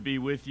Be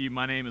with you.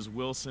 My name is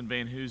Wilson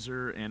Van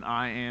Hooser, and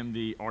I am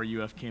the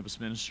RUF campus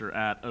minister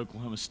at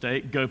Oklahoma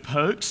State. Go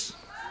Pokes!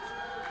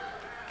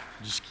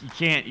 Just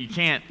you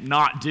can't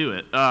not do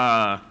it.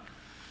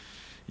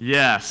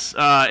 Yes,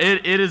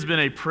 it has been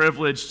a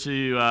privilege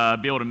to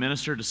be able to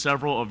minister to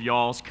several of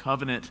y'all's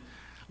covenant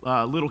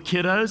little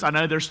kiddos. I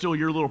know they're still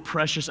your little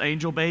precious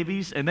angel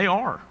babies, and they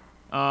are,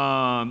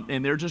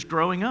 and they're just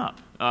growing up,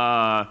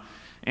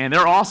 and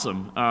they're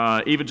awesome.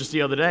 Even just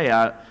the other day,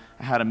 I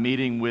had a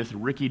meeting with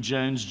Ricky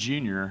Jones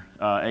Jr.,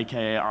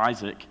 a.k.a.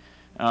 Isaac,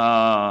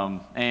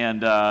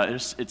 and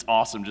it's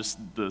awesome, just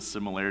the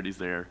similarities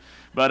there.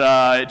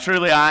 But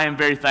truly, I am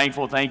very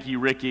thankful. Thank you,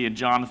 Ricky and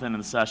Jonathan, in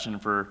the session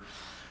for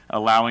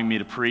allowing me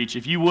to preach.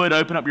 If you would,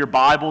 open up your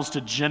Bibles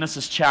to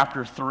Genesis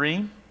chapter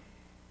 3.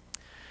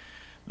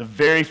 The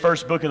very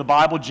first book of the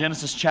Bible,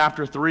 Genesis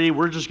chapter 3.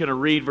 We're just going to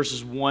read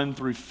verses 1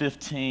 through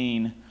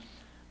 15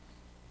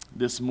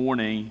 this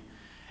morning.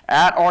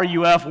 At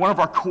RUF, one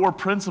of our core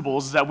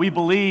principles is that we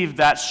believe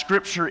that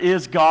Scripture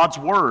is God's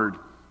Word.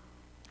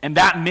 And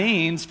that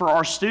means for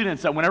our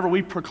students that whenever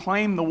we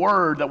proclaim the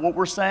Word, that what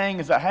we're saying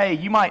is that, hey,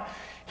 you might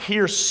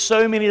hear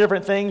so many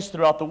different things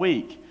throughout the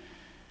week,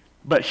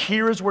 but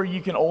here is where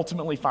you can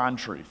ultimately find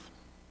truth.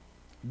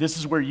 This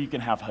is where you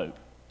can have hope.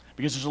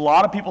 Because there's a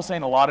lot of people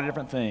saying a lot of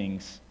different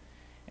things,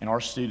 and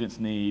our students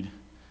need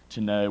to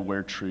know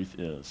where truth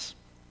is.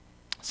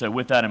 So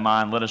with that in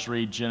mind, let us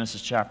read Genesis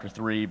chapter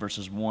 3,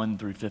 verses 1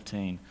 through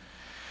 15.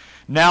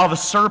 Now the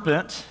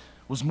serpent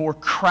was more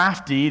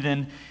crafty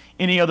than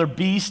any other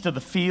beast of the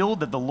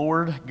field that the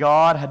Lord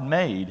God had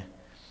made.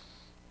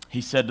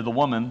 He said to the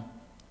woman,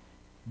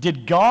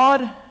 "Did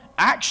God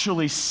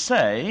actually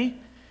say,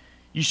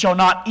 'You shall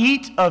not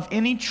eat of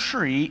any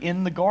tree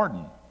in the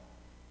garden'?"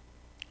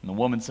 And the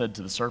woman said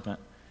to the serpent,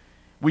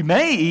 "We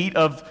may eat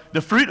of the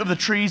fruit of the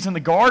trees in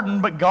the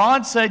garden, but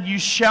God said, 'You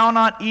shall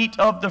not eat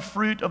of the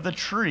fruit of the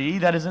tree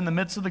that is in the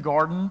midst of the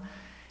garden,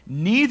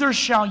 neither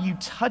shall you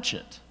touch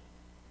it,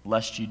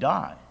 lest you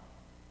die.'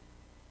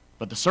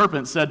 But the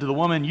serpent said to the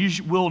woman,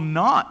 'You will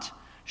not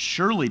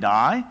surely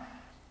die,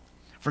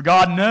 for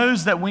God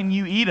knows that when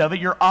you eat of it,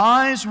 your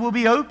eyes will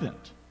be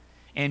opened,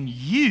 and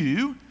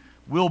you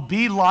will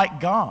be like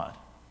God,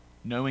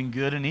 knowing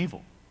good and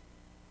evil.'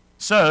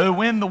 So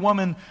when the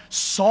woman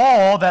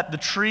saw that the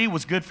tree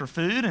was good for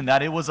food, and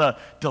that it was a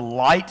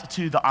delight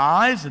to the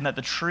eyes, and that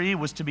the tree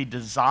was to be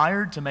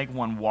desired to make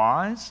one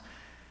wise,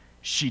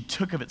 she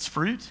took of its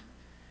fruit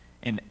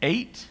and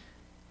ate,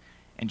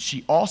 and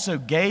she also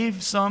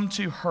gave some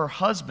to her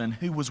husband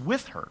who was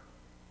with her,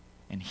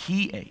 and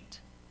he ate.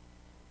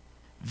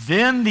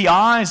 Then the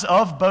eyes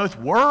of both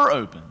were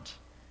opened,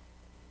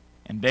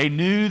 and they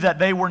knew that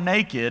they were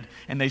naked,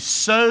 and they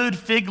sewed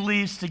fig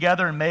leaves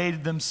together and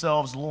made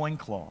themselves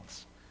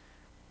loincloths.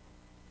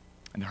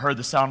 And they heard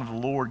the sound of the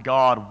Lord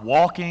God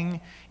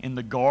walking in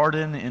the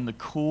garden in the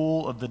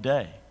cool of the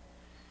day.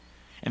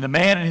 And the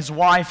man and his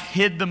wife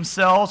hid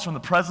themselves from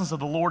the presence of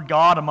the Lord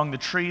God among the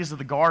trees of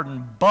the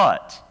garden.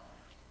 But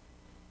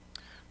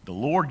the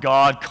Lord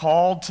God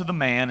called to the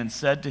man and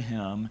said to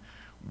him,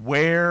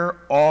 'Where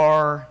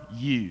are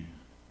you?'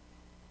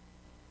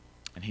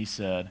 And he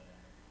said,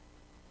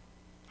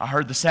 'I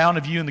heard the sound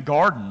of you in the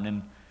garden,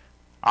 and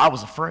I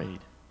was afraid,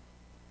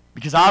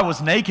 because I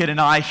was naked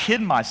and I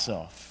hid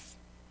myself.'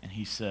 And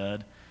he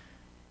said,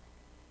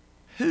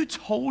 'Who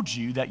told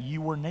you that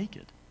you were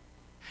naked?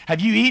 Have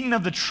you eaten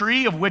of the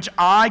tree of which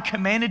I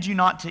commanded you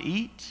not to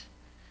eat?'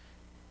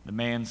 The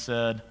man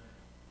said,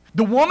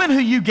 'The woman who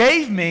you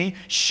gave me,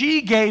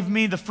 she gave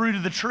me the fruit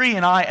of the tree,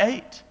 and I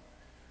ate.'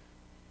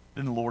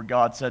 Then the Lord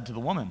God said to the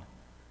woman,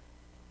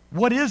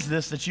 'What is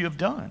this that you have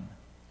done?'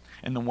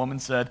 And the woman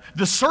said,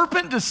 'The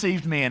serpent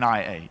deceived me, and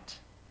I ate.'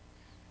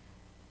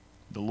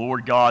 The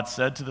Lord God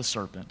said to the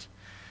serpent,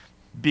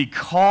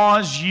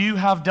 'Because you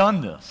have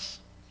done this,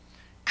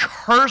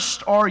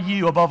 cursed are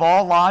you above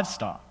all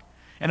livestock,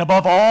 and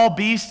above all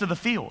beasts of the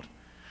field.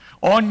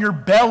 On your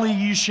belly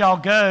you shall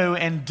go,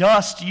 and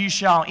dust you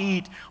shall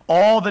eat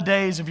all the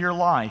days of your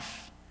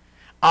life.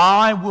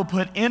 I will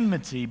put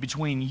enmity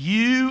between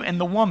you and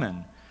the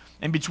woman,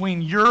 and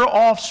between your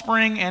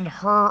offspring and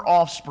her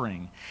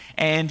offspring,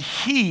 and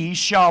he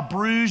shall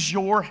bruise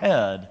your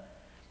head,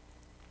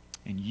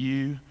 and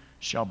you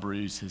shall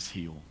bruise his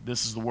heel.'"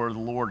 This is the word of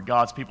the Lord.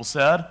 God's people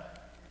said,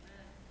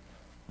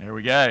 There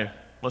we go.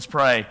 Let's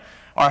pray.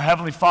 Our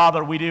Heavenly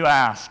Father, we do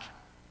ask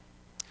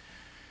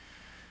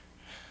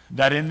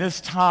that in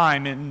this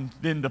time, in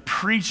the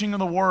preaching of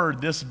the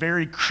word, this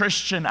very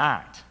Christian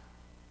act,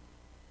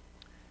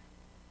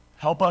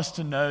 help us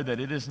to know that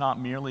it is not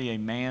merely a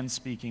man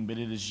speaking, but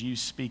it is you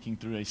speaking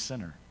through a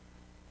sinner.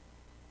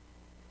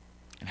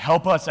 And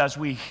help us as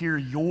we hear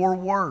your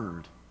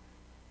word,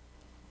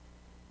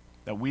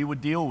 that we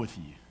would deal with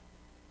you,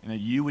 and that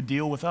you would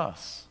deal with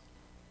us.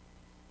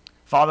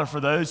 Father, for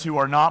those who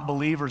are not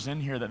believers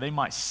in here, that they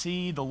might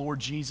see the Lord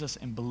Jesus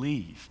and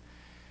believe.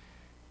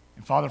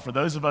 And Father, for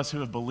those of us who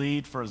have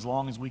believed for as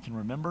long as we can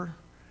remember,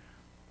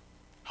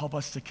 help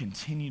us to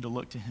continue to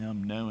look to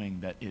him, knowing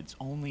that it's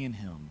only in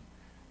him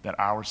that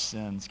our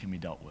sins can be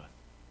dealt with.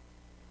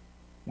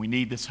 We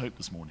need this hope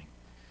this morning.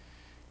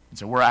 And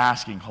so we're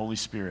asking, Holy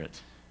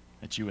Spirit,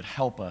 that you would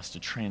help us to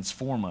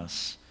transform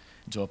us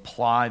and to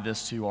apply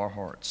this to our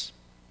hearts.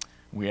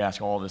 We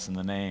ask all this in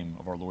the name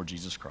of our Lord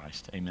Jesus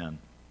Christ. Amen.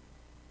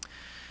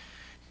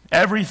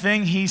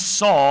 Everything he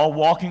saw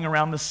walking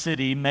around the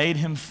city made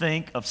him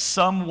think of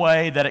some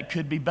way that it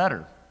could be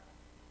better.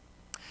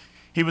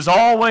 He was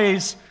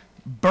always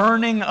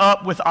burning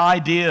up with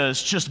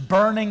ideas, just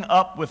burning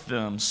up with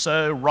them.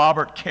 So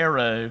Robert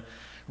Caro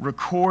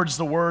records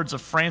the words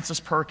of Francis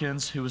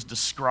Perkins, who was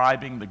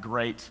describing the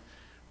great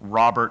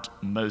Robert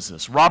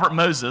Moses. Robert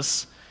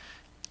Moses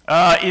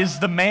is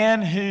the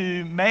man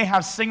who may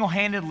have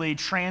single-handedly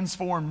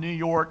transformed New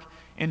York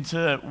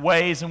into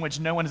ways in which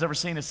no one has ever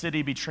seen a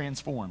city be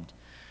transformed.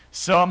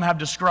 Some have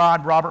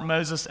described Robert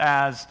Moses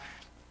as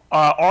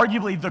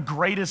arguably the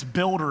greatest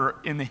builder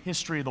in the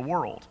history of the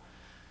world.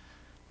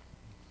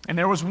 And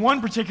there was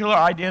one particular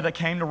idea that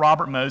came to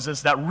Robert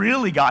Moses that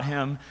really got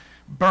him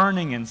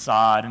burning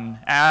inside. And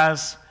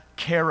as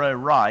Caro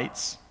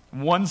writes,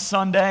 one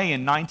Sunday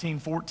in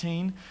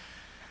 1914,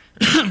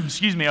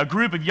 a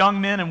group of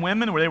young men and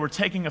women, where they were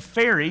taking a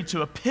ferry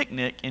to a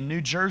picnic in New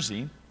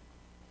Jersey.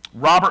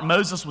 Robert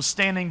Moses was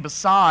standing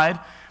beside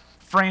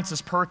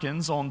Francis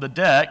Perkins on the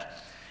deck,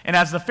 and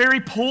as the ferry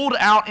pulled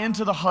out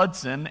into the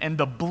Hudson and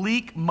the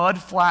bleak mud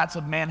flats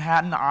of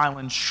Manhattan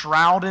Island,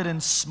 shrouded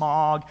in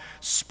smog,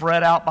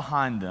 spread out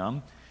behind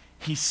them,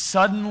 he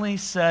suddenly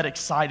said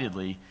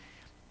excitedly,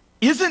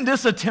 "Isn't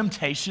this a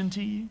temptation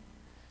to you?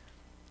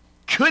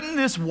 Couldn't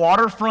this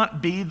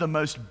waterfront be the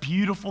most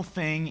beautiful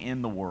thing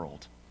in the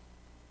world?"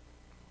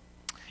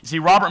 You see,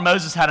 Robert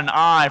Moses had an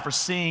eye for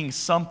seeing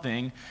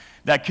something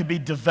that could be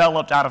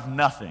developed out of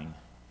nothing.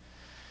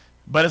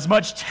 But as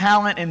much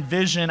talent and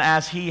vision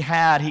as he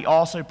had, he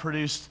also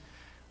produced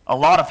a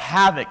lot of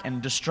havoc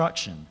and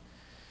destruction.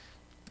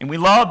 And we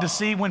love to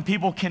see when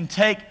people can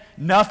take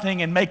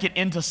nothing and make it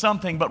into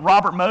something, but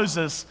Robert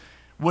Moses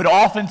would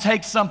often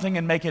take something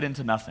and make it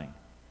into nothing.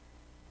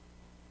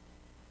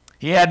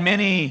 He had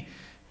many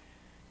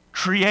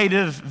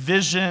creative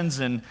visions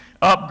and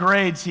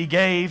upgrades he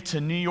gave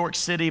to New York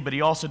City, but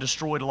he also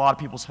destroyed a lot of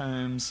people's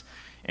homes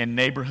and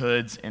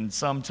neighborhoods, and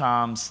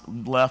sometimes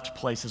left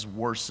places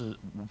worse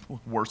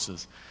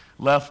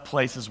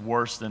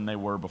than they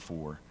were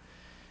before.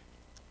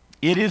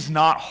 It is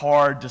not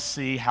hard to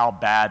see how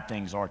bad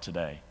things are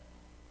today.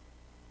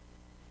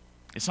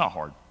 It's not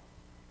hard.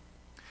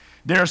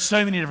 There are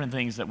so many different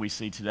things that we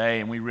see today,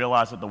 and we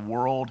realize that the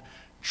world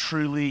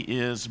truly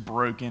is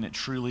broken, it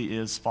truly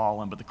is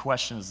fallen, but the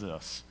question is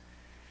this: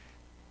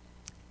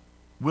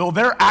 will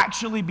there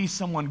actually be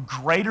someone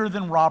greater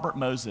than Robert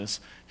Moses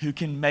who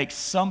can make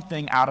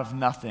something out of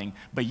nothing,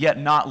 but yet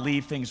not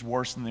leave things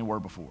worse than they were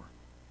before?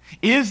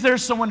 Is there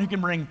someone who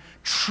can bring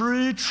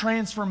true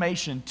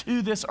transformation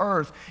to this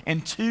earth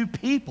and to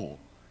people?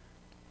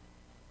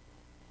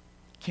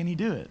 Can he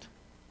do it?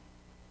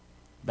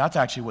 That's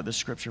actually what this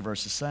scripture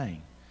verse is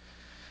saying.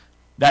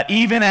 That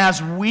even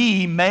as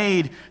we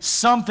made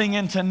something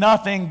into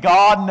nothing,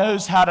 God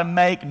knows how to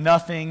make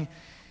nothing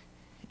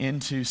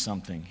into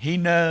something. He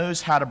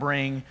knows how to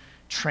bring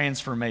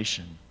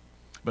transformation.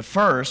 But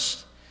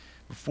first,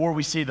 before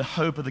we see the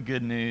hope of the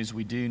good news,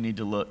 we do need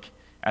to look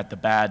at the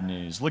bad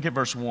news. Look at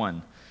verse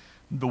 1.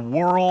 The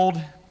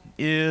world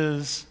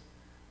is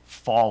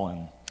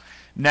fallen.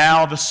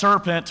 Now the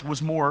serpent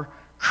was more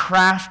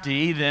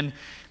crafty than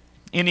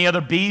any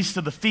other beast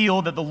of the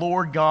field that the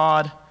Lord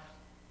God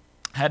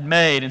had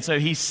made. And so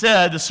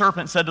the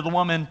serpent said to the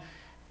woman,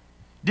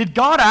 "Did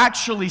God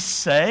actually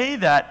say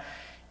that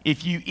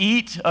if you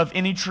eat of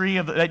any tree,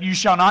 that you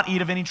shall not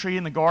eat of any tree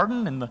in the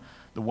garden?" And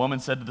the woman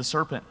said to the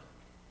serpent,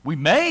 "We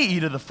may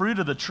eat of the fruit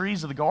of the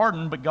trees of the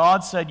garden, but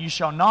God said, you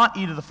shall not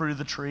eat of the fruit of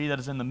the tree that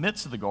is in the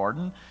midst of the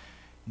garden,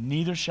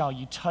 neither shall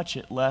you touch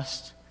it,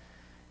 lest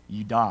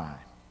you die."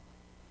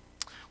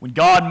 When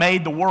God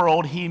made the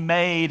world, he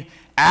made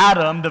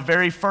Adam, the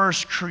very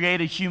first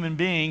created human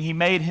being. He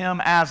made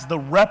him as the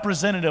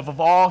representative of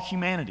all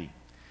humanity.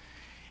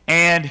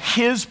 And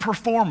his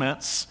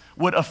performance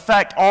would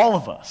affect all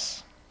of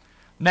us.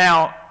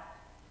 Now,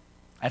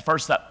 at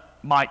first that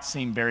might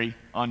seem very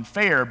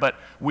unfair, but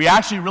we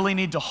actually really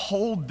need to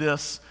hold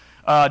this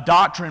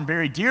doctrine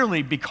very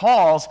dearly,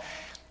 because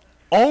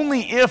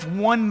only if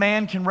one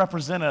man can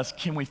represent us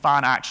can we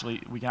can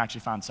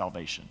actually find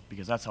salvation,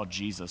 because that's how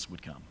Jesus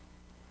would come.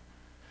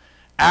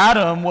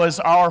 Adam was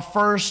our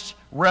first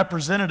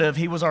representative.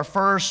 He was our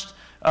first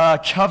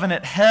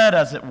covenant head,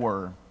 as it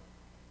were.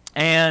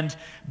 And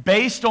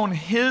based on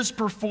his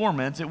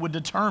performance, it would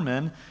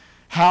determine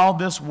how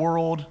this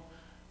world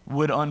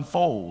would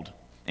unfold.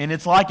 And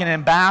it's like an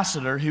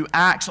ambassador who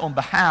acts on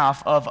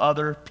behalf of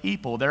other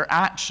people. Their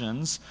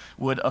actions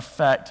would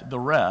affect the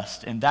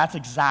rest. And that's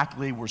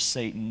exactly where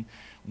Satan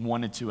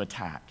wanted to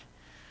attack.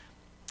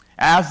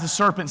 As the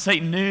serpent,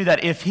 Satan knew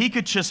that if he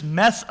could just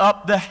mess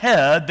up the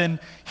head, then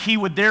he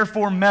would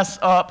therefore mess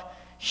up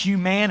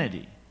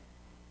humanity.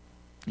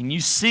 And you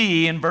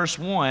see in verse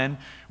 1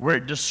 where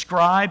it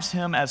describes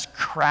him as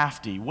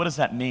crafty. What does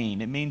that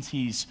mean? It means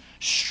he's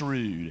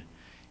shrewd.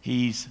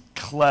 He's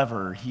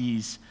clever,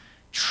 he's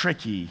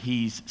tricky,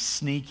 he's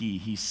sneaky,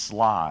 he's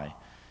sly,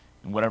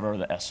 and whatever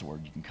other S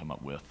word you can come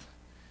up with.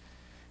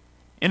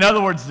 In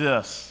other words,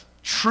 this,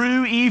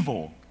 true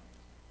evil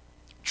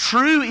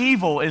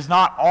is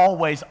not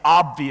always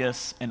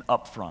obvious and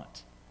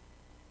upfront.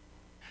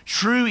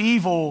 True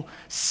evil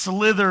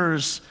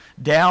slithers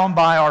down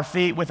by our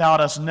feet without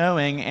us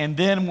knowing, and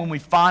then when we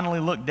finally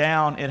look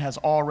down, it has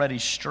already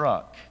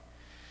struck.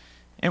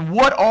 And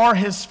what are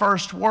his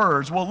first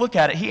words? Well, look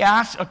at it. He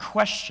asks a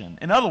question.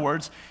 In other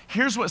words,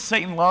 here's what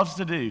Satan loves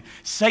to do.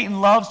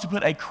 Satan loves to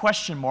put a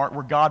question mark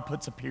where God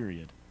puts a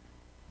period.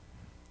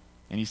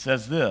 And he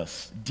says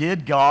this,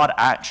 did God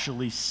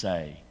actually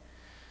say?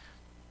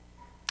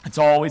 It's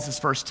always his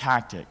first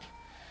tactic.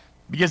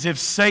 Because if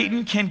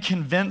Satan can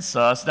convince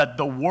us that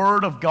the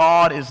Word of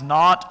God is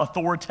not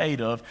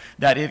authoritative,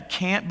 that it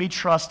can't be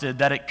trusted,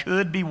 that it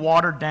could be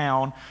watered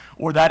down,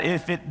 or that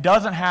if it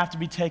doesn't have to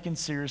be taken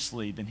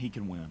seriously, then he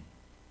can win.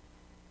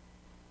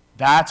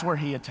 That's where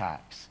he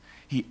attacks.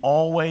 He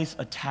always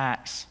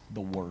attacks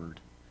the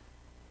Word.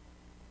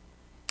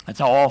 That's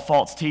how all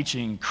false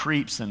teaching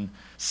creeps and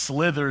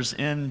slithers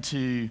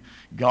into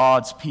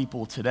God's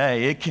people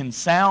today. It can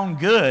sound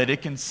good.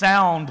 It can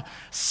sound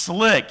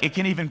slick. It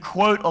can even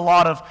quote a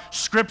lot of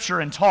Scripture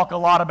and talk a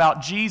lot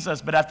about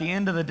Jesus. But at the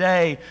end of the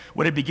day,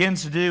 what it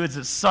begins to do is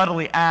it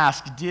subtly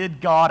asks,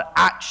 did God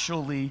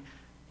actually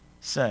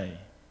say?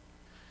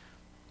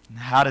 And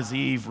how does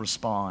Eve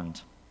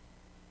respond?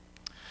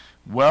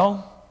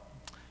 Well,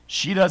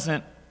 she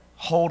doesn't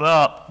hold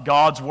up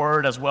God's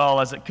word as well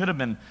as it could have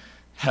been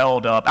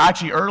held up.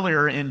 Actually,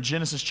 earlier in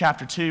Genesis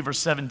chapter 2, verse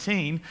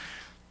 17,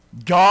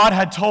 God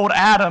had told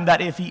Adam that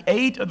if he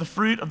ate of the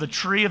fruit of the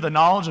tree of the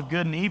knowledge of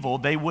good and evil,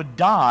 they would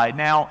die.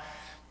 Now,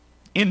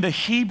 in the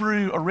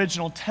Hebrew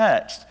original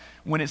text,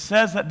 when it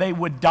says that they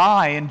would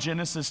die in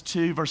Genesis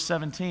 2, verse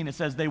 17, it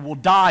says they will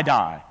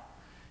die.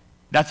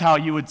 That's how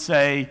you would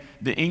say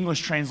the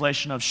English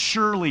translation of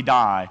surely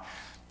die.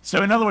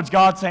 So in other words,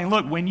 God's saying,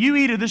 look, when you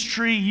eat of this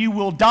tree, you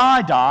will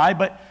die.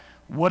 But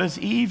what does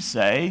Eve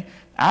say?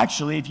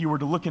 Actually, if you were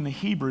to look in the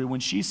Hebrew, when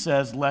she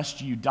says,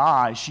 lest you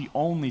die, she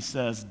only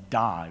says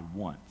die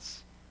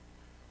once.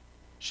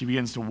 She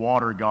begins to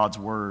water God's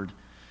word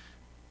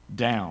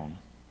down.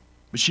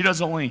 But she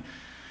doesn't only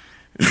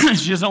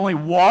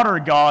water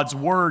God's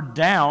word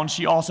down,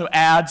 she also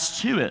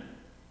adds to it.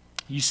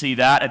 You see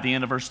that at the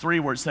end of verse 3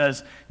 where it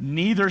says,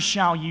 neither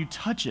shall you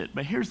touch it.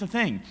 But here's the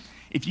thing.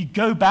 If you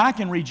go back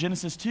and read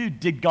Genesis 2,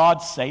 did God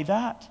say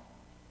that?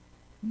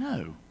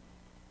 No.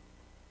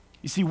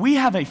 You see, we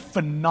have a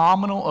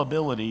phenomenal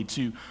ability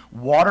to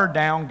water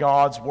down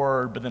God's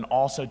word, but then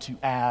also to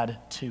add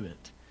to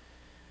it.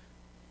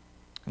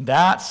 And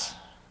that's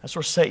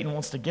where Satan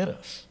wants to get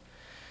us.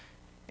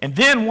 And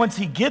then once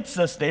he gets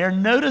us there,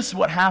 notice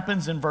what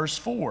happens in verse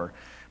 4.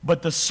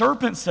 But the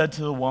serpent said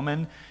to the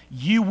woman,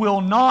 you will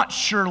not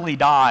surely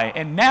die.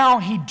 And now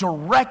he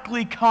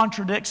directly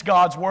contradicts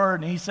God's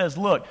word, and he says,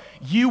 look,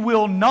 you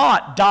will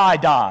not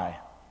die.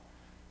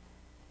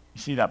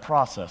 You see that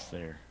process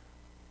there?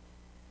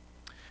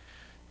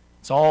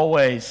 It's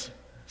always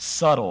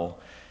subtle.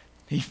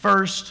 He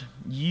first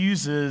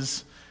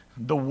uses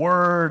the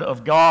word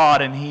of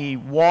God and he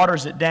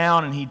waters it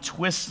down and he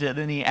twists it,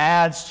 then he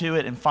adds to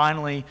it, and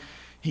finally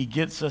he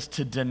gets us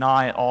to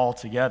deny it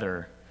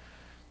altogether.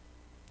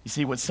 You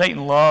see, what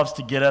Satan loves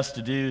to get us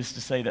to do is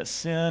to say that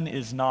sin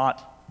is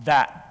not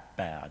that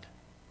bad.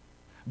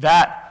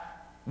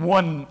 That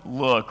one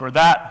look or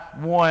that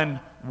one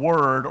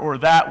word or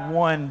that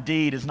one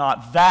deed is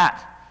not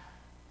that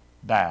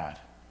bad.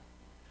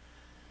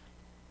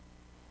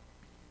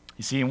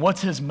 You see, and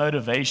what's his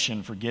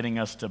motivation for getting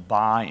us to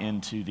buy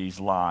into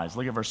these lies?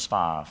 Look at verse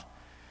 5.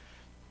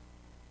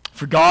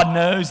 For God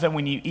knows that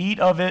when you eat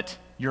of it,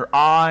 your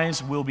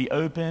eyes will be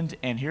opened,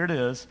 and here it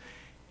is,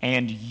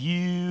 and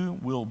you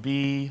will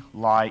be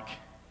like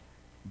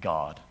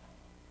God.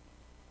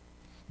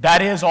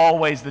 That is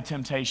always the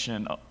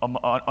temptation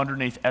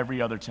underneath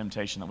every other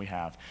temptation that we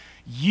have.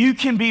 You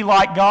can be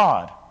like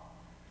God.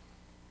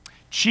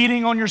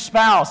 Cheating on your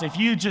spouse, if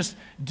you just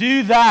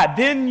do that,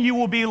 then you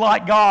will be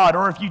like God.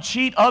 Or if you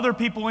cheat other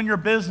people in your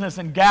business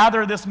and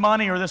gather this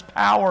money or this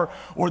power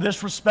or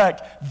this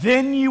respect,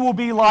 then you will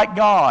be like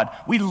God.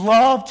 We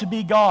love to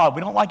be God. We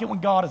don't like it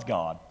when God is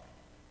God.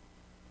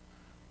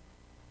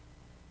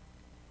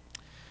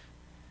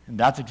 And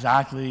that's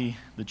exactly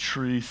the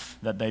truth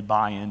that they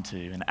buy into.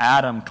 And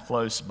Adam,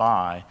 close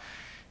by,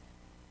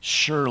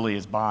 surely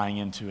is buying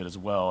into it as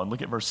well. And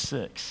look at verse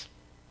 6.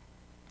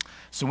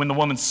 So when the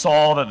woman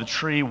saw that the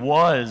tree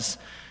was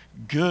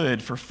good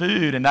for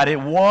food and that it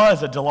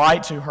was a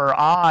delight to her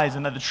eyes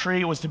and that the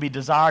tree was to be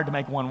desired to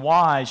make one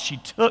wise, she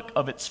took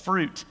of its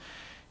fruit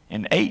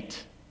and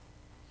ate.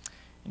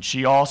 And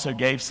she also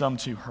gave some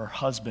to her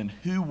husband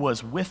who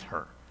was with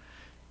her,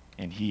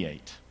 and he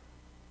ate.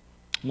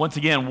 Once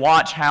again,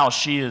 watch how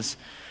she is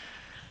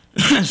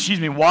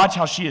watch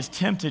how she is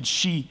tempted.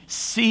 She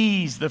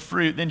sees the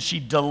fruit, then she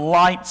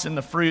delights in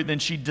the fruit, then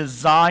she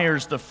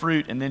desires the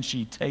fruit, and then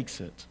she takes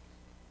it.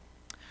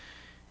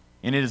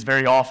 And it is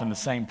very often the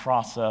same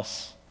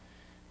process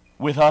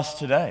with us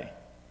today.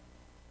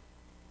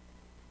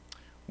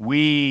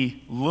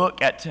 We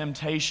look at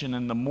temptation,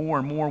 and the more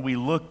and more we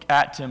look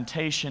at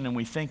temptation and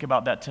we think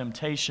about that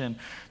temptation,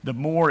 the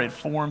more it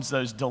forms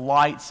those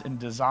delights and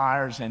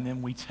desires, and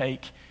then we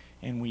take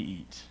and we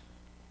eat.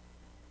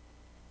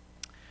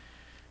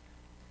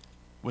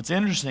 What's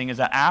interesting is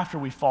that after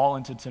we fall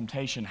into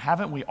temptation,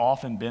 haven't we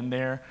often been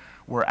there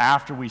where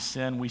after we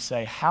sin, we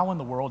say, how in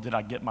the world did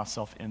I get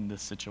myself in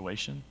this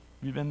situation?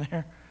 Have you been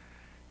there?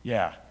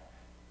 Yeah.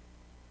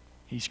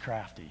 He's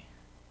crafty.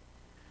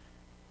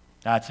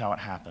 That's how it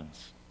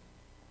happens.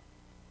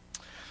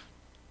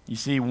 You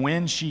see,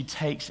 when she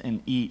takes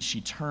and eats,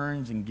 she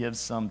turns and gives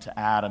some to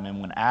Adam.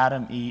 And when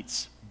Adam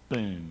eats,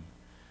 boom,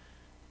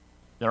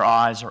 their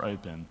eyes are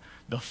open.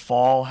 The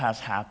fall has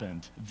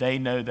happened. They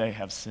know they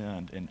have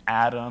sinned, and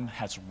Adam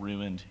has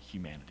ruined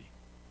humanity.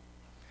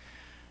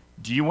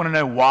 Do you want to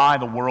know why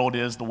the world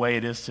is the way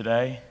it is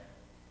today?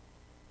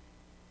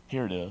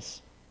 Here it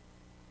is.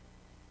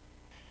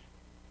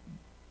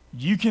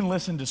 You can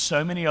listen to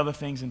so many other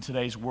things in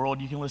today's world.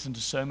 You can listen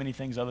to so many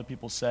things other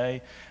people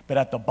say. But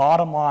at the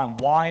bottom line,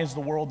 why is the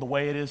world the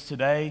way it is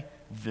today?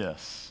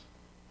 This.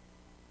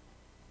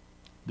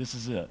 This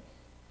is it.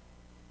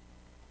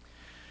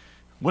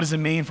 What does it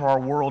mean for our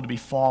world to be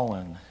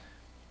fallen?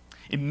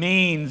 It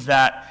means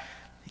that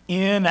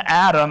in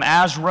Adam,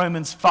 as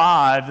Romans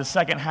 5, the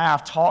second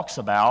half talks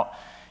about,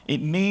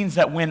 it means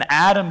that when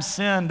Adam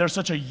sinned, there's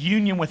such a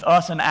union with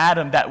us and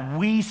Adam that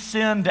we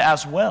sinned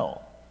as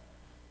well.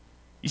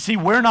 You see,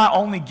 we're not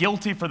only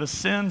guilty for the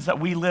sins that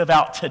we live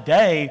out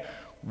today,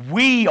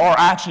 we are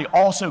actually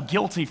also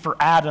guilty for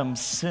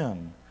Adam's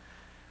sin.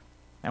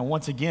 And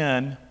once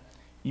again,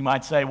 you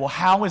might say, well,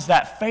 how is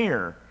that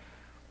fair?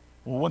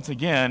 Well, once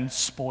again,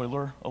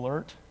 spoiler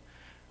alert,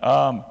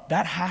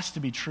 that has to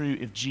be true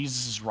if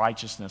Jesus'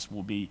 righteousness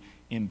will be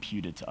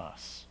imputed to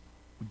us.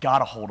 We've got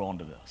to hold on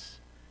to this.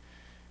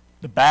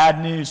 The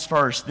bad news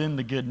first, then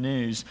the good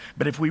news.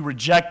 But if we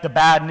reject the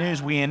bad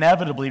news, we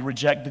inevitably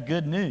reject the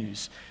good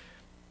news.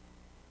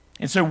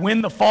 And so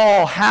when the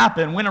fall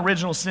happened, when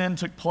original sin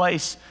took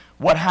place,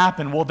 what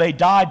happened? Well, they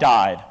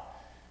died.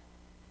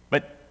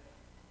 But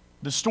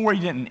the story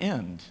didn't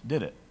end,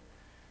 did it?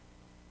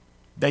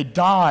 They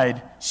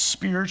died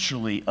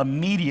spiritually,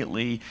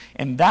 immediately,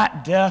 and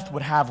that death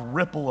would have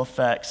ripple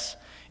effects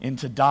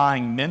into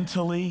dying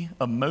mentally,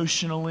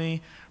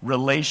 emotionally,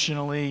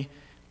 relationally,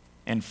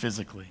 and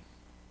physically.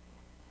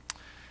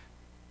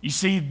 You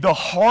see, the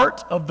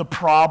heart of the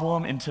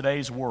problem in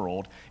today's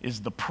world is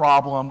the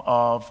problem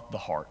of the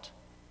heart.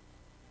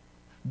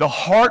 The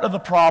heart of the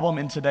problem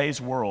in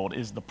today's world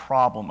is the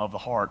problem of the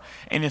heart.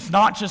 And it's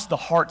not just the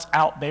hearts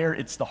out there,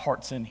 it's the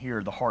hearts in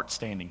here, the heart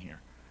standing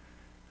here.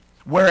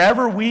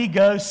 Wherever we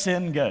go,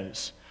 sin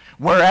goes.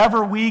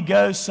 Wherever we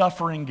go,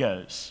 suffering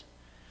goes.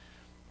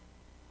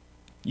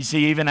 You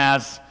see, even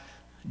as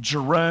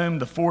Jerome,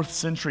 the 4th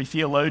century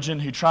theologian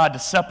who tried to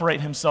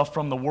separate himself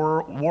from the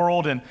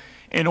world and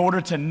in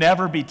order to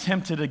never be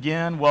tempted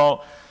again,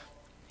 well,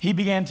 he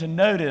began to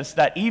notice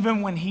that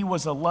even when he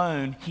was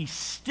alone, he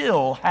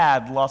still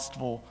had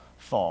lustful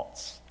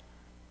thoughts.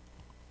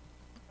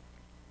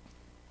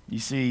 You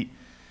see,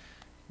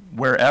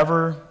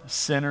 wherever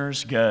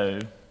sinners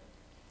go,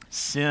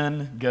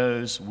 sin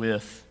goes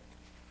with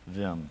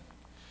them.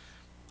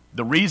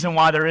 The reason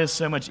why there is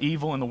so much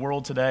evil in the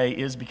world today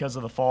is because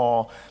of the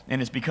fall,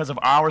 and it's because of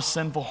our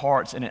sinful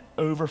hearts, and it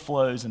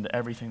overflows into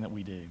everything that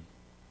we do.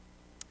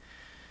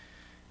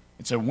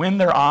 And so when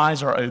their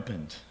eyes are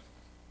opened,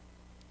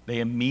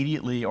 they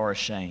immediately are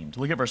ashamed.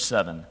 Look at verse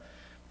 7.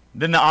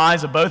 Then the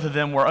eyes of both of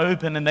them were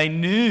open, and they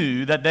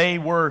knew that they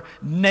were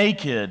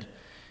naked,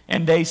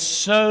 and they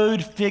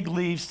sewed fig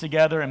leaves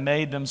together and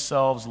made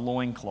themselves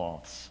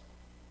loincloths.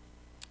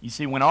 You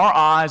see, when our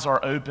eyes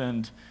are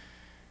opened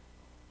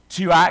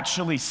to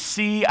actually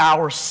see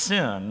our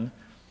sin,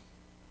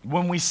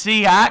 when we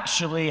see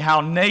actually how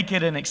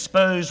naked and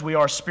exposed we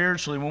are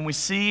spiritually, when we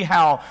see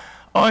how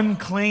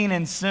unclean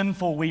and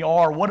sinful we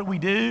are, what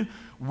do?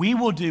 We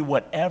will do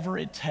whatever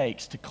it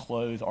takes to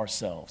clothe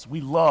ourselves.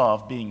 We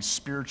love being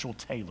spiritual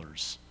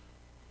tailors.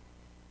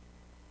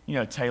 You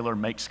know, tailor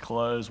makes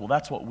clothes. Well,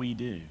 that's what we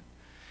do.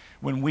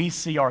 When we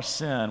see our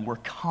sin, we're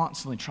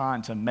constantly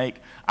trying to make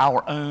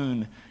our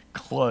own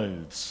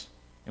clothes.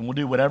 And we'll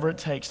do whatever it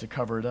takes to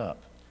cover it up.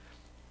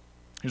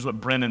 Here's what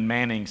Brennan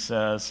Manning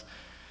says.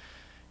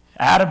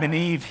 Adam and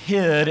Eve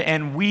hid,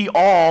 and we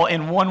all,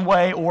 in one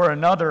way or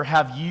another,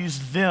 have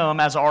used them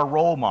as our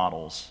role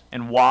models.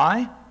 And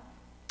why?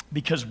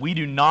 Because we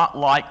do not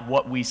like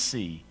what we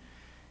see.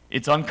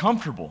 It's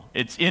uncomfortable.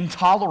 It's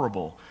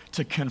intolerable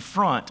to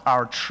confront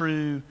our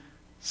true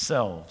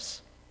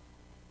selves.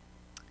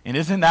 And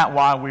isn't that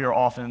why we are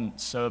often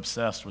so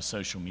obsessed with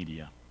social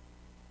media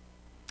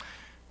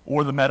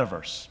or the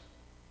metaverse?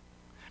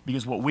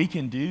 Because what we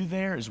can do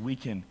there is we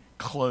can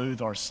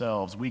clothe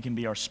ourselves. We can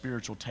be our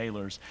spiritual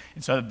tailors.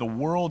 And so that the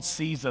world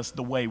sees us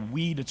the way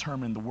we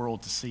determine the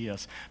world to see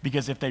us.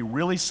 Because if they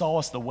really saw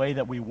us the way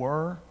that we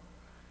were,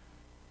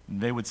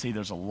 they would see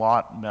there's a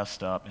lot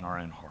messed up in our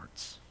own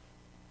hearts.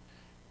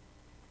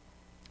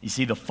 You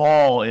see, the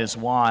fall is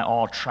why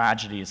all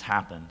tragedy has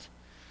happened.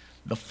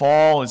 The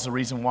fall is the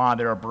reason why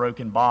there are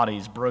broken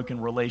bodies,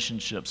 broken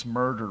relationships,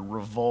 murder,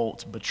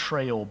 revolt,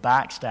 betrayal,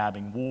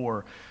 backstabbing,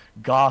 war,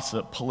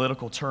 gossip,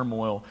 political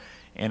turmoil,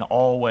 and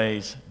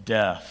always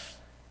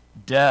death.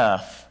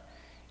 Death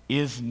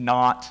is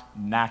not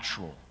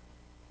natural.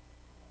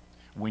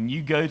 When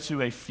you go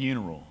to a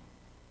funeral,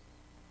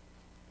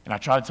 and I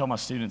try to tell my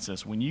students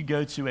this, when you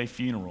go to a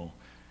funeral,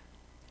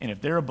 and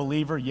if they're a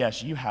believer,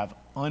 yes, you have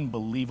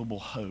unbelievable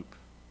hope.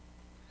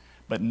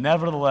 But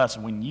nevertheless,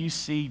 when you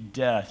see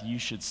death, you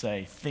should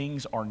say,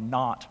 things are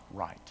not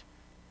right.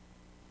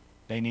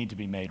 They need to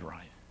be made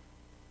right.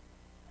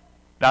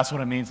 That's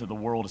what it means that the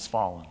world is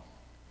fallen.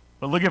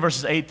 But look at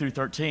verses 8 through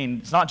 13.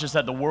 It's not just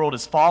that the world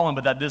is fallen,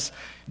 but that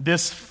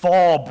this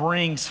fall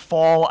brings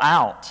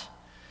fallout.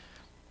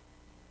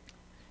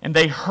 And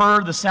they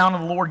heard the sound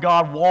of the Lord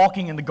God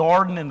walking in the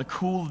garden in the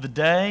cool of the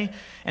day,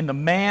 and the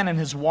man and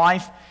his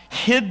wife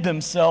hid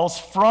themselves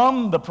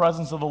from the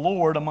presence of the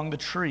Lord among the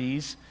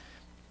trees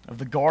of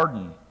the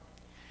garden.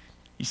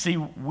 You see,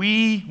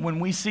 when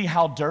we see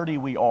how dirty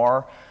we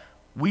are,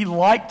 we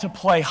like to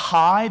play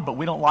hide, but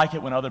we don't like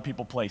it when other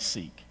people play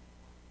seek.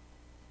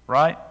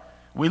 Right?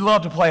 We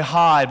love to play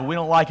hide, but we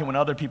don't like it when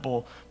other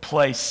people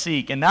play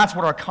seek. And that's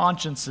what our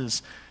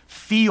consciences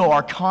feel.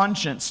 Our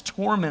conscience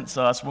torments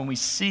us when we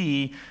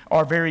see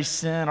our very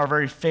sin, our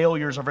very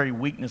failures, our very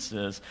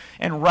weaknesses.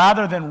 And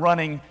rather than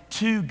running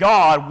to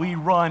God, we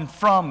run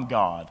from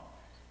God.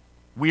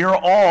 We are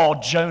all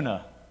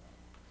Jonah.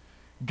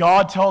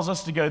 God tells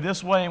us to go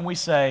this way, and we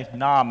say,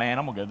 nah, man,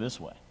 I'm going to go this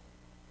way.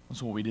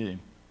 That's what we do.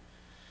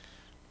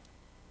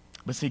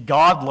 But see,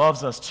 God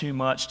loves us too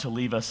much to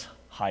leave us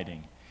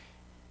hiding.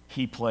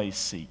 He plays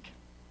seek.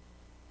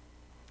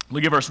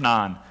 Look at verse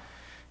 9.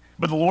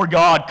 But the Lord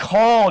God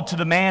called to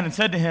the man and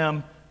said to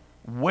him,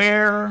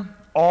 where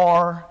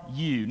are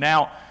you?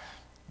 Now,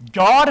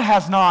 God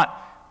has not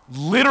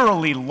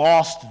literally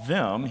lost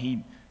them.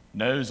 He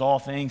knows all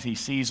things. He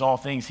sees all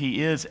things.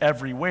 He is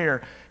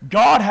everywhere.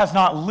 God has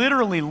not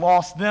literally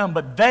lost them,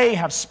 but they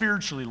have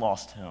spiritually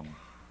lost him.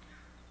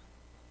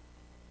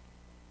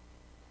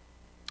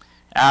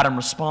 Adam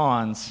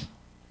responds,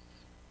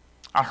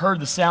 I heard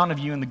the sound of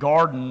you in the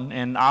garden,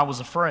 and I was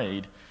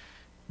afraid,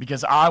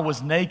 because I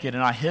was naked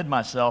and I hid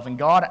myself. And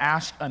God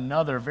asked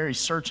another very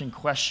searching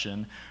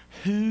question,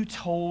 who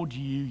told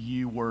you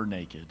you were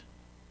naked?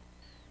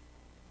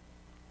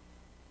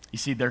 You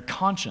see, their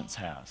conscience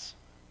has.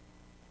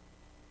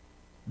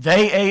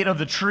 They ate of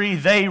the tree,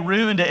 they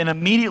ruined it, and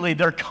immediately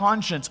their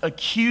conscience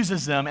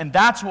accuses them. And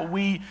that's what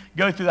we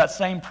go through, that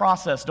same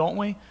process, don't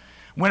we?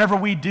 Whenever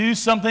we do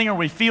something or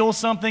we feel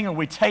something or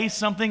we taste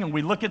something or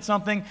we look at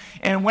something,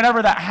 and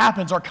whenever that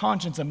happens, our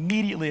conscience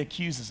immediately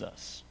accuses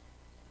us.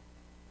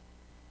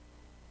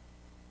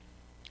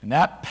 And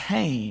that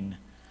pain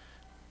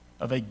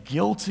of a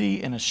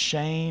guilty and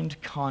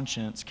ashamed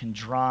conscience can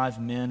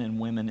drive men and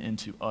women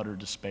into utter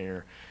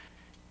despair.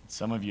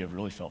 Some of you have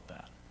really felt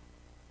that.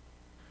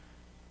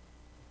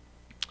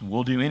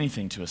 We'll do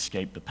anything to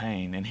escape the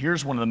pain. And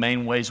here's one of the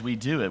main ways we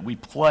do it. We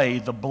play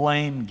the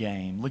blame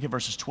game. Look at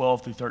verses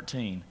 12 through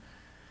 13.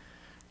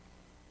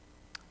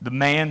 The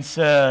man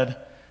said,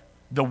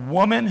 the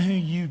woman who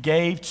you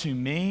gave to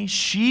me,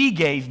 she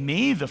gave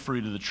me the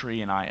fruit of the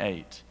tree and I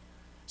ate.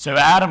 So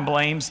Adam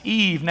blames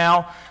Eve.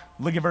 Now,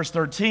 look at verse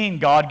 13.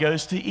 God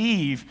goes to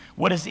Eve.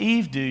 What does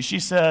Eve do? She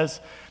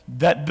says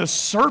that the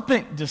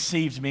serpent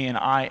deceived me and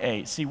I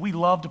ate. See, we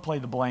love to play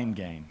the blame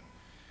game.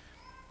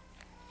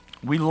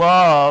 We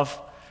love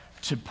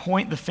to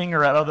point the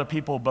finger at other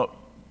people, but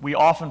we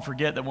often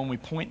forget that when we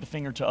point the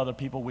finger to other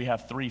people, we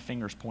have three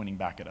fingers pointing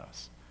back at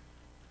us.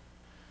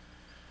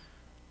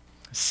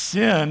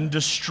 Sin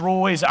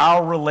destroys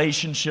our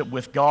relationship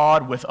with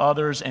God, with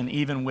others, and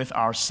even with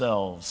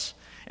ourselves.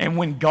 And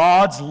when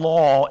God's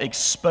law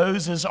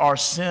exposes our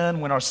sin,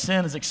 when our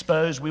sin is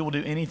exposed, we will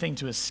do anything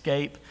to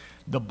escape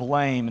the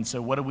blame. And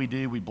so what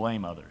do? We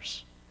blame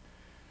others.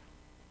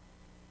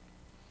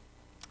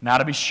 Now,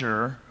 to be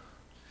sure,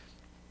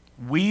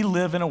 we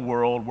live in a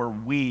world where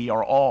we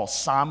are all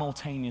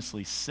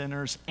simultaneously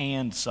sinners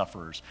and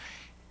sufferers.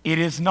 It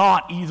is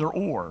not either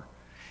or.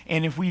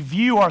 And if we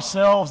view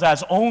ourselves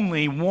as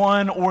only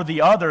one or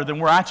the other, then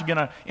we're actually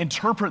going to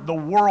interpret the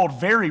world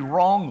very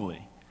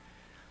wrongly.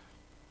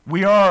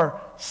 We are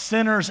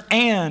sinners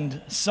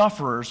and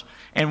sufferers.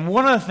 And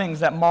one of the things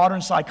that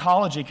modern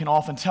psychology can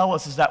often tell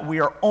us is that we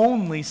are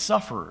only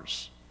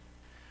sufferers.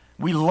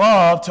 We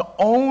love to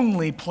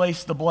only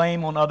place the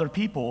blame on other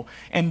people.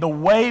 And the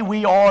way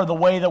we are, the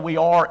way that we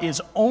are,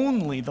 is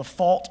only the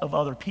fault of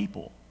other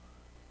people.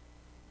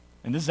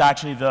 And this is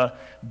actually the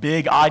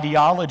big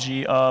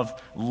ideology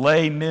of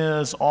Les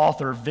Mis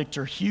author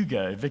Victor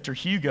Hugo. Victor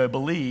Hugo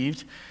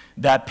believed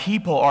that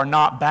people are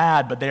not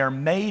bad, but they are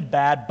made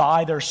bad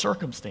by their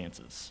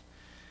circumstances.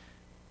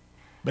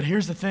 But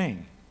here's the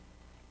thing.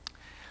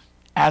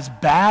 As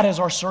bad as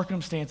our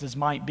circumstances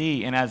might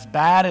be, and as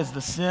bad as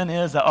the sin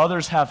is that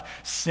others have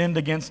sinned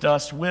against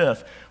us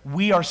with,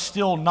 we are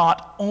still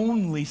not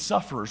only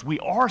sufferers. We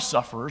are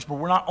sufferers, but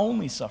we're not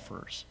only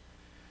sufferers.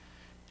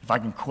 If I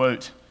can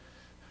quote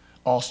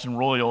Austin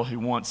Royal, who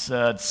once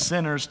said,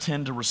 "Sinners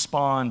tend to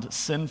respond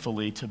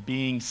sinfully to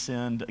being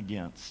sinned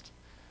against."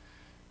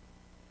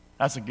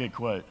 That's a good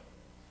quote.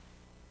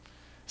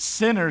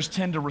 Sinners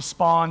tend to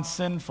respond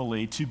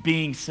sinfully to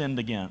being sinned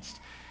against,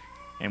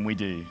 and we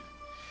do.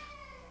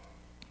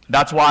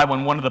 That's why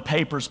when one of the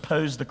papers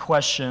posed the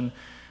question,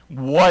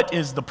 "What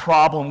is the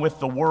problem with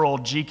the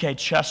world?" G.K.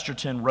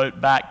 Chesterton wrote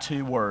back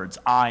 2 words,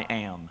 "I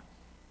am."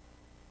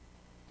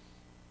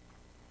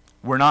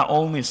 We're not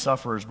only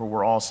sufferers, but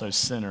we're also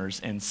sinners,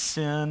 and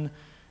sin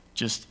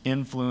just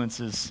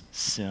influences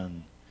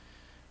sin.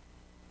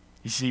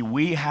 You see,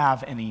 we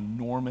have an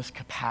enormous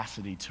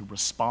capacity to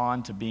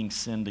respond to being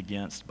sinned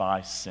against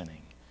by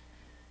sinning.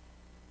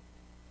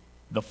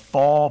 The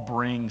fall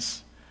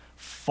brings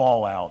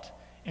fallout.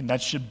 And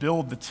that should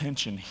build the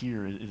tension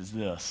here is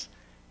this: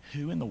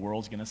 who in the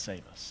world is going to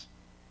save us?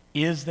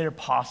 Is there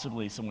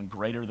possibly someone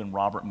greater than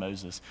Robert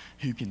Moses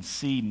who can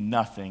see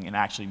nothing and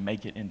actually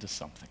make it into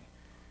something?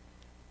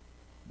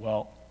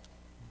 Well,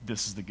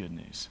 this is the good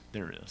news.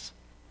 There is.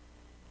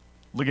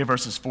 Look at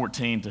verses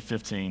 14 to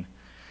 15.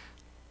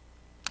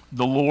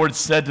 The Lord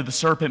said to the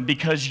serpent,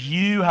 "Because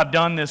you have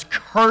done this,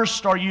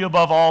 cursed are you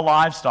above all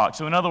livestock."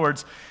 So in other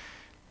words,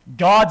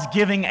 God's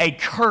giving a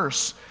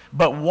curse.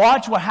 But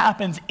watch what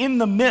happens in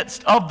the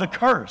midst of the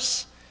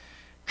curse.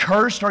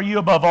 "Cursed are you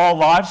above all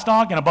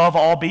livestock and above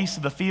all beasts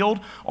of the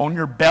field. On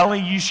your belly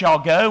you shall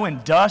go,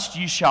 and dust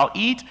you shall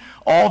eat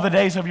all the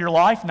days of your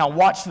life." Now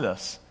watch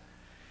this.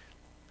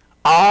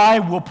 "I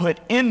will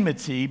put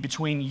enmity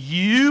between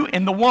you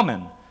and the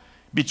woman,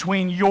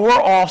 between your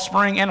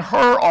offspring and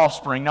her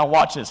offspring." Now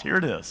watch this. Here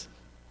it is.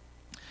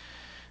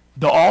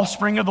 "The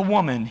offspring of the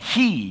woman,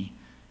 he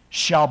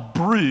shall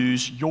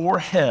bruise your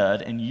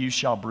head, and you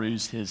shall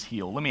bruise his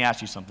heel." Let me ask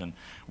you something.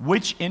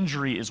 Which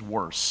injury is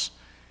worse,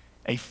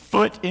 a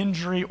foot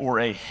injury or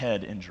a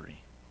head injury?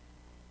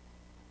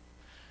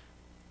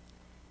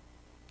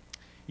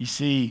 You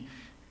see,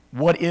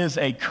 what is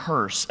a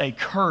curse? A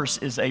curse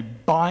is a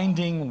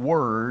binding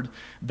word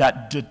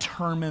that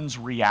determines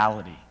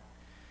reality.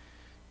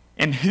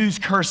 And whose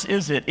curse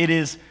is it? It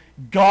is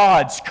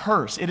God's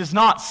curse. It is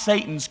not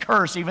Satan's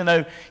curse, even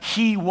though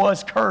he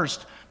was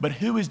cursed. But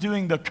who is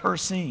doing the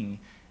cursing?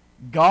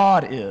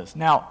 God is.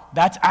 Now,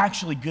 that's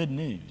actually good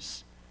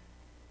news.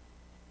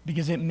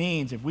 Because it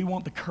means if we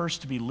want the curse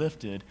to be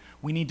lifted,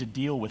 we need to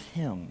deal with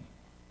him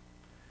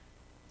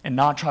and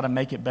not try to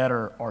make it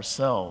better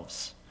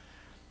ourselves.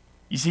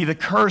 You see, the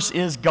curse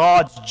is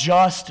God's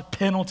just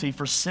penalty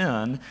for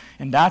sin,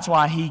 and that's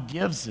why he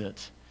gives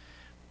it.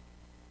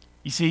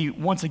 You see,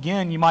 once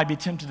again, you might be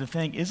tempted to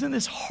think, isn't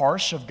this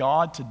harsh of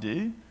God to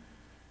do?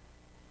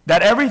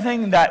 That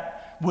everything that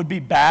would be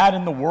bad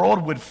in the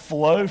world would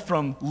flow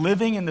from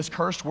living in this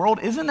cursed world.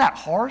 Isn't that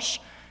harsh?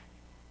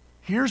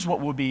 Here's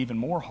what would be even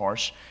more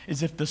harsh,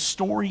 is if the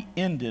story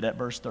ended at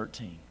verse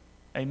 13.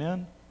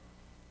 Amen?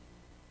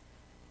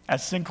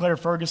 As Sinclair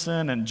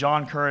Ferguson and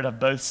John Currid have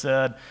both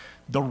said,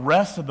 the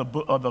rest of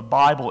the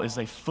Bible is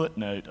a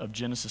footnote of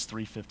Genesis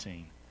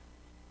 3:15.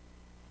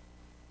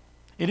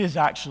 It is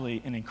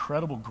actually an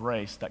incredible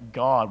grace that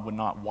God would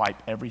not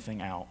wipe everything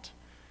out,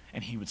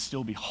 and he would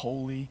still be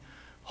holy,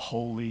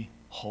 holy,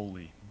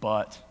 holy,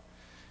 but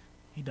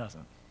he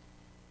doesn't.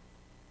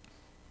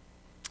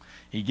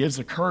 He gives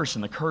a curse,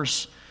 and the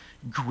curse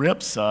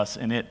grips us,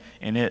 and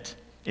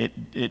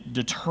it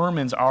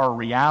determines our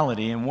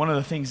reality. And one of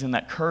the things in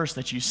that curse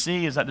that you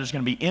see is that there's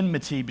going to be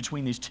enmity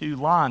between these two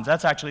lines.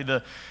 That's actually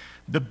the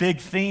big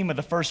theme of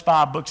the first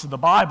 5 books of the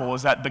Bible,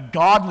 is that the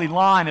godly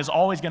line is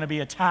always going to be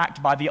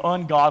attacked by the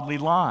ungodly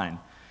line.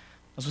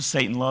 That's what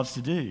Satan loves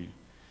to do.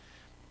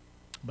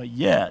 But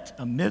yet,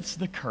 amidst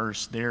the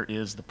curse, there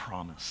is the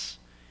promise.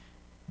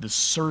 The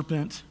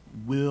serpent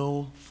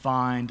will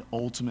find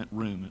ultimate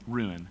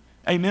ruin.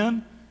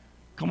 Amen?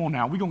 Come on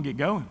now, we're going to get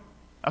going.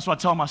 That's what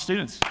I tell my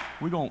students.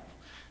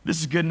 This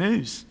is good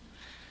news.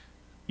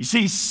 You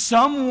see,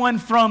 someone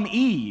from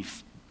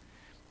Eve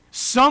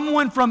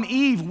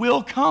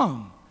will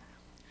come.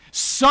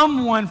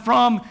 Someone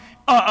from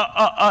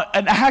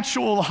an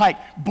actual,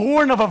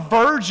 born of a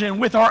virgin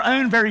with our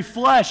own very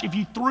flesh. If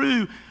you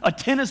threw a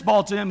tennis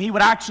ball to him, he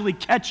would actually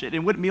catch it. It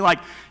wouldn't be like,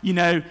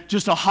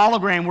 just a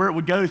hologram where it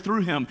would go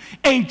through him.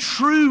 A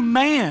true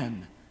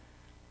man,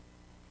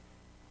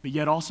 but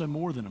yet also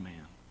more than a man.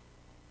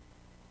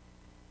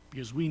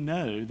 Because we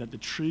know that the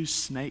true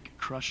snake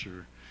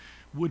crusher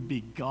would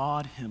be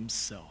God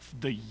himself,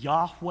 the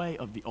Yahweh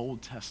of the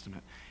Old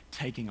Testament,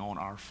 taking on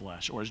our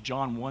flesh. Or as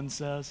John 1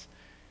 says,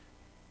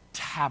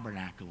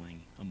 tabernacling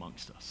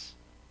amongst us.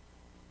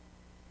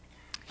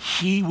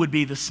 He would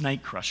be the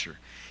snake crusher.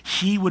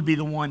 He would be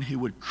the one who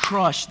would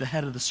crush the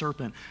head of the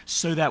serpent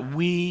so that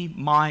we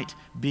might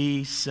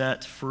be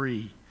set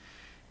free.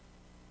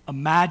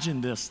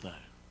 Imagine this, though.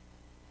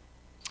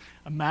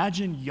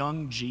 Imagine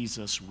young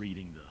Jesus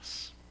reading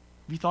this.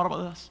 Have you thought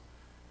about this?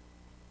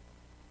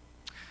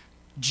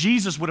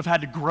 Jesus would have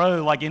had to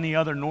grow like any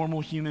other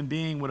normal human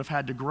being would have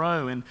had to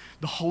grow, and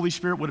the Holy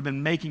Spirit would have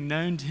been making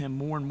known to him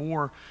more and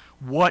more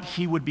what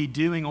he would be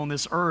doing on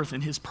this earth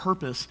and his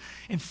purpose.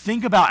 And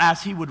think about,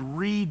 as he would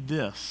read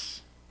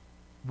this,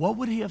 what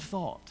would he have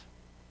thought?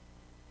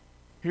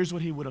 Here's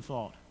what he would have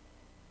thought.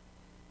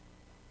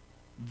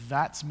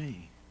 That's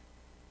me.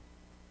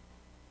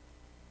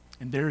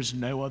 And there is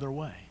no other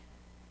way.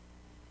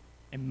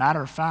 And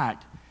matter of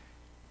fact,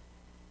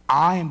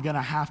 I am going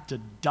to have to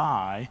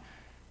die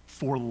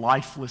for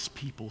lifeless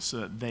people so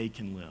that they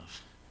can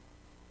live.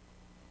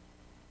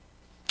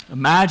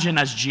 Imagine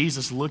as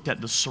Jesus looked at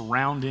the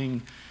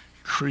surrounding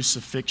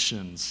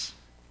crucifixions,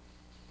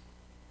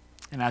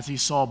 and as he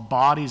saw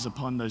bodies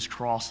upon those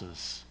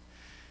crosses,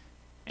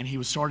 and he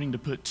was starting to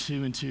put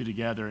two and two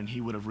together, and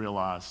he would have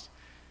realized,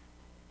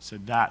 so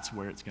that's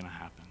where it's going to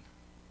happen.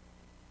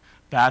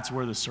 That's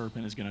where the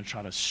serpent is going to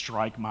try to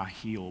strike my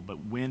heel,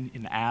 but when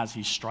and as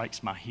he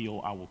strikes my heel,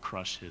 I will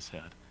crush his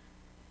head.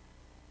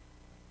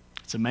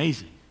 It's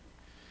amazing.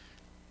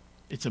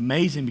 It's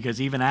amazing because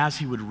even as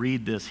he would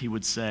read this, he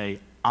would say,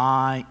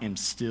 I am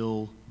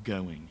still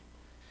going.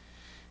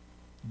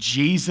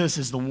 Jesus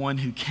is the one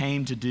who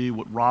came to do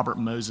what Robert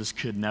Moses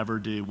could never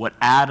do, what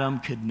Adam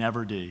could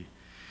never do.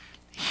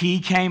 He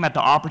came at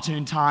the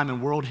opportune time in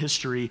world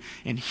history,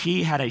 and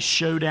he had a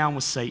showdown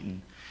with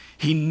Satan.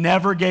 He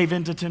never gave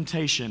in to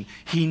temptation.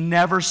 He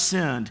never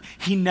sinned.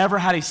 He never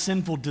had a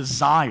sinful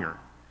desire.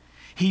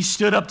 He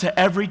stood up to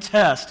every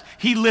test.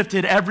 He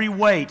lifted every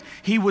weight.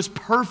 He was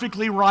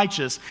perfectly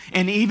righteous.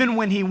 And even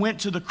when he went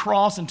to the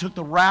cross and took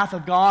the wrath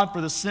of God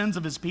for the sins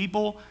of his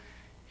people,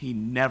 he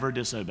never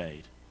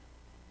disobeyed.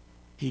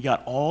 He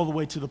got all the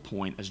way to the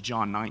point, as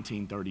John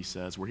 19:30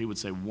 says, where he would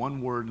say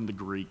one word in the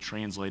Greek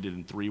translated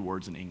in 3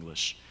 words in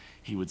English.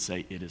 He would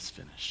say, it is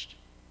finished.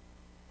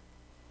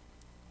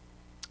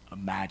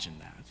 Imagine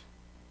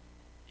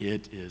that.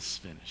 It is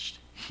finished.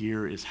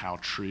 Here is how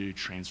true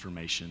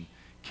transformation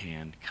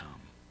can come.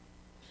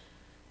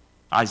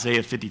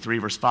 Isaiah 53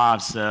 verse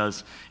 5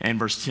 says, and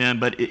verse 10,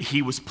 but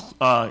he was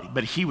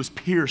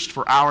pierced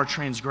for our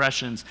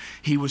transgressions.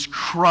 He was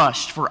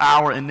crushed for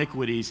our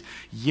iniquities.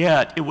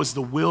 Yet it was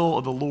the will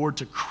of the Lord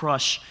to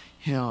crush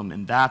him.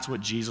 And that's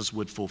what Jesus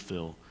would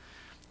fulfill.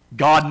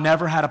 God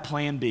never had a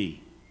plan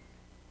B.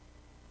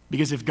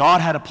 Because if God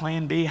had a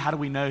plan B, how do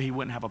we know he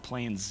wouldn't have a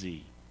plan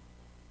Z?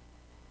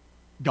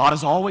 God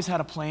has always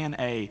had a plan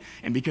A,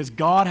 and because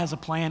God has a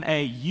plan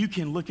A, you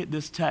can look at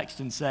this text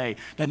and say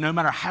that no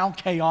matter how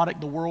chaotic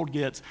the world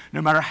gets,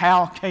 no matter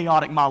how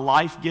chaotic my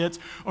life gets,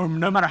 or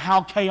no matter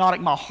how chaotic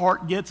my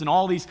heart gets and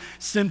all these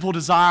sinful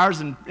desires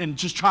and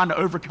just trying to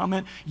overcome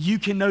it, you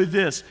can know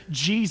this: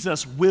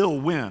 Jesus will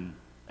win.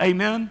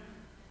 Amen?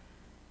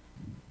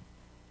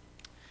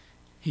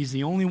 He's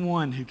the only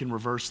one who can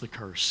reverse the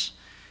curse.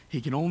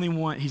 He's the only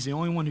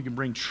one who can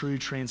bring true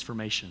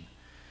transformation.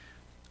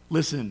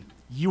 Listen,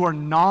 you are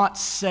not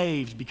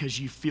saved because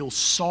you feel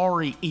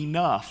sorry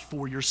enough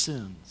for your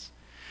sins.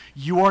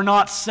 You are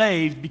not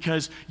saved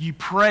because you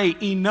pray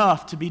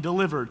enough to be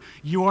delivered.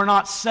 You are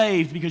not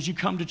saved because you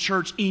come to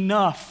church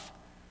enough.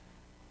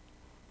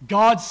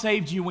 God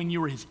saved you when you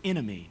were his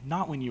enemy,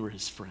 not when you were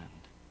his friend.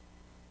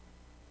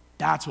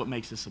 That's what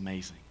makes this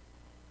amazing.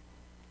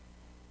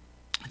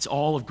 It's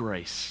all of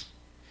grace,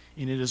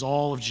 and it is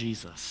all of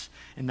Jesus.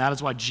 And that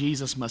is why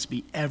Jesus must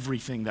be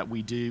everything that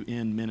we do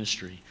in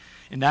ministry.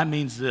 And that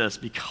means this: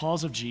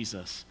 because of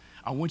Jesus,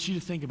 I want you to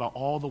think about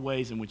all the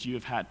ways in which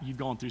you've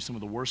gone through some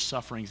of the worst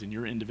sufferings in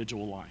your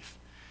individual life.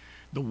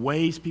 The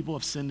ways people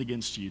have sinned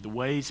against you, the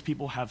ways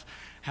people have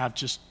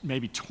just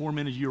maybe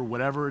tormented you or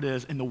whatever it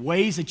is, and the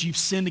ways that you've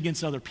sinned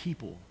against other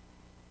people.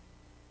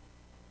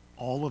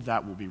 All of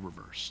that will be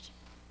reversed.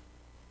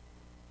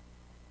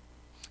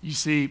 You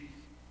see,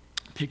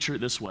 picture it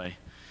this way.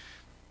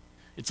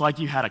 It's like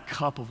you had a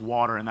cup of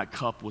water and that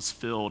cup was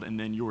filled, and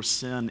then your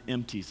sin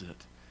empties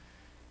it.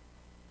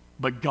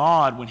 But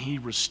God, when he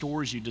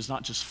restores you, does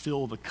not just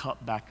fill the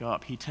cup back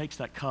up. He takes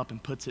that cup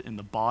and puts it in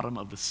the bottom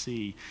of the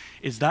sea.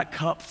 Is that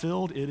cup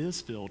filled? It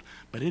is filled,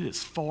 but it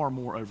is far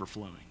more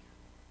overflowing.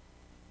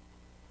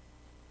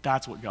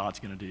 That's what God's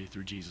going to do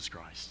through Jesus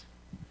Christ.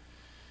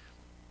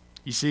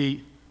 You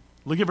see,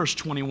 look at verse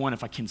 21,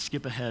 if I can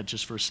skip ahead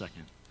just for a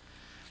second.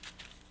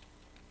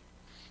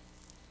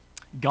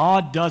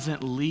 God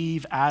doesn't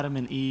leave Adam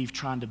and Eve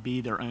trying to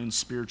be their own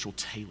spiritual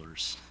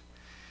tailors.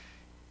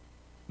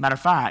 Matter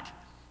of fact,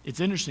 it's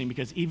interesting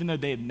because even though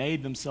they had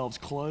made themselves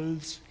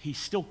clothes, he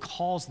still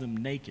calls them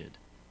naked.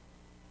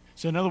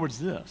 So in other words,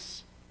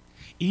 this: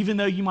 even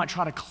though you might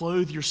try to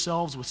clothe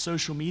yourselves with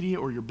social media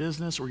or your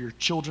business or your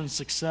children's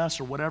success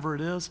or whatever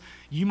it is,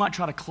 you might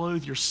try to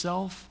clothe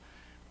yourself,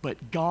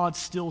 but God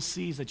still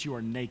sees that you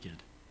are naked.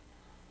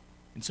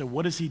 And so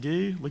what does he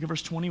do? Look at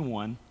verse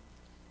 21.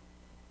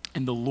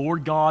 And the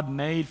Lord God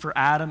made for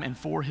Adam and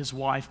for his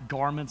wife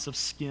garments of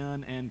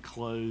skin and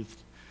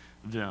clothed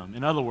them.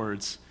 In other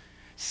words,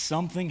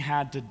 something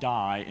had to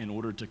die in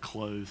order to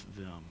clothe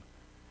them.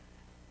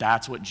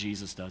 That's what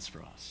Jesus does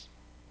for us.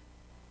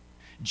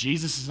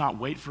 Jesus does not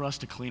wait for us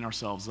to clean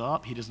ourselves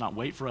up. He does not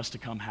wait for us to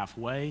come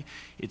halfway.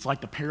 It's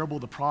like the parable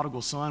of the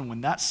prodigal son.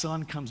 When that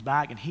son comes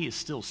back and he is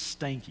still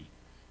stanky,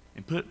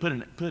 and put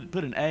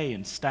an A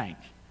in stank.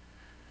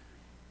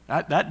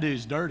 That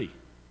dude's dirty.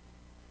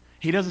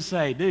 He doesn't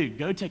say, dude,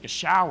 go take a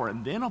shower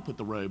and then I'll put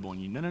the robe on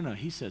you. No.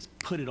 He says,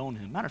 put it on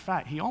him. Matter of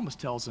fact, he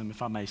almost tells him,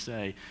 if I may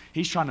say,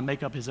 he's trying to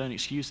make up his own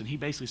excuse, and he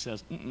basically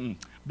says,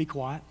 be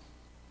quiet,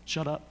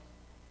 shut up,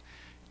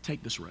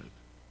 take this robe.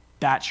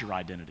 That's your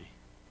identity.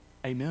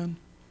 Amen?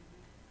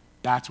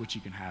 That's what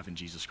you can have in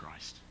Jesus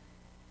Christ.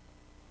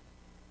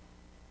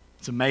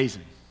 It's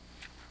amazing.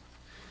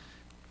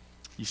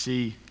 You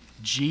see,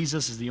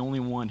 Jesus is the only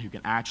one who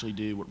can actually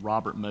do what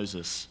Robert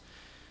Moses,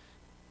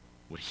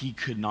 what he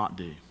could not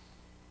do.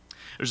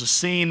 There's a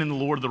scene in The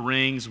Lord of the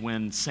Rings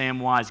when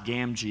Samwise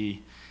Gamgee,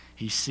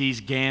 he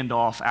sees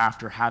Gandalf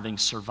after having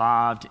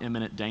survived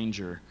imminent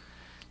danger.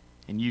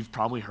 And you've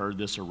probably heard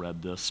this or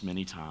read this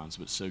many times,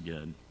 but it's so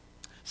good.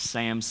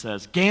 Sam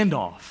says,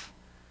 Gandalf,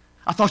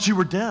 I thought you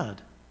were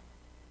dead.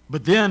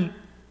 But then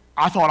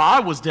I thought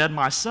I was dead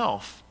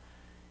myself.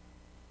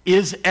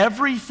 Is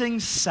everything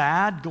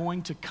sad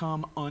going to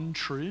come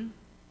untrue?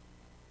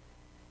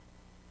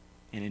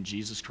 And in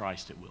Jesus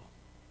Christ it will.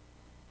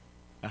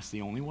 That's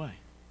the only way.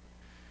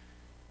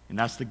 And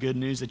that's the good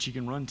news that you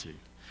can run to.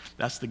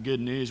 That's the good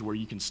news where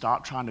you can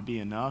stop trying to be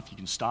enough. You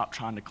can stop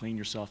trying to clean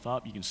yourself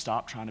up. You can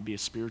stop trying to be a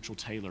spiritual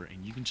tailor,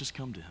 and you can just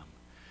come to him.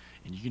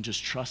 And you can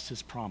just trust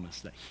his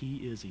promise that he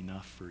is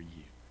enough for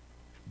you.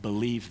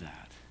 Believe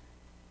that,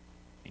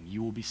 and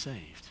you will be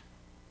saved.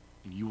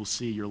 And you will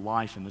see your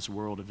life in this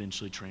world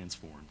eventually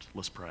transformed.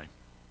 Let's pray.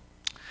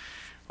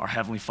 Our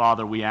Heavenly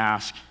Father, we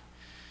ask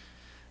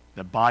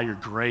that by your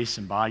grace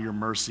and by your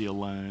mercy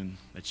alone,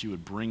 that you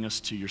would bring us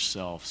to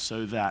yourself,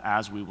 so that,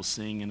 as we will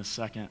sing in a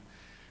second,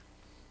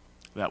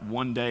 that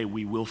one day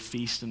we will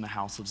feast in the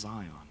house of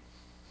Zion.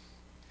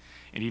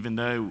 And even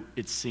though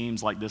it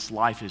seems like this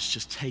life is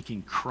just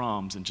taking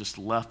crumbs and just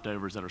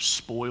leftovers that are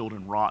spoiled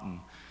and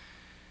rotten,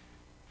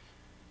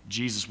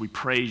 Jesus, we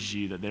praise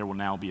you that there will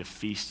now be a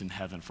feast in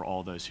heaven for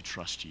all those who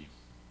trust you.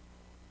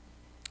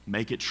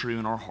 Make it true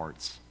in our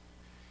hearts.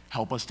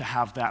 Help us to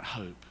have that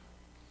hope.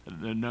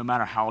 No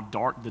matter how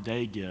dark the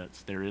day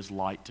gets, there is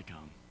light to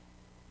come.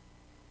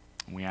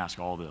 And we ask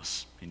all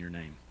this in your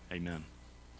name. Amen.